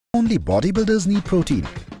only bodybuilders need protein.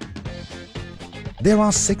 There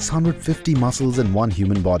are 650 muscles in one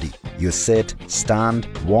human body. You sit, stand,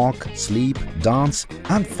 walk, sleep, dance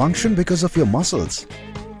and function because of your muscles.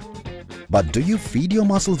 But do you feed your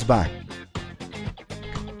muscles back?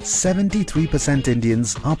 73%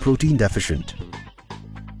 Indians are protein deficient.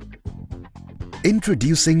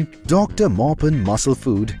 Introducing Dr. Morepen Muscle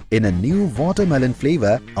Food in a new watermelon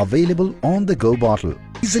flavor available on the go bottle.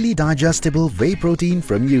 Easily digestible whey protein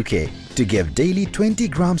from UK to give daily 20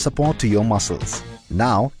 gram support to your muscles.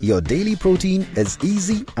 Now your daily protein is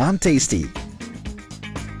easy and tasty.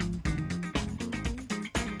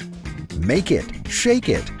 Make it, shake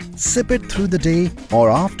it, sip it through the day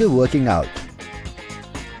or after working out.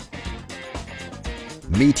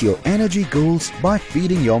 Meet your energy goals by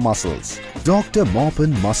feeding your muscles. Dr.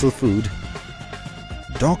 Morepen Muscle Food.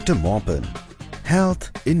 Dr. Morepen.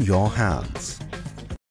 Health in your hands.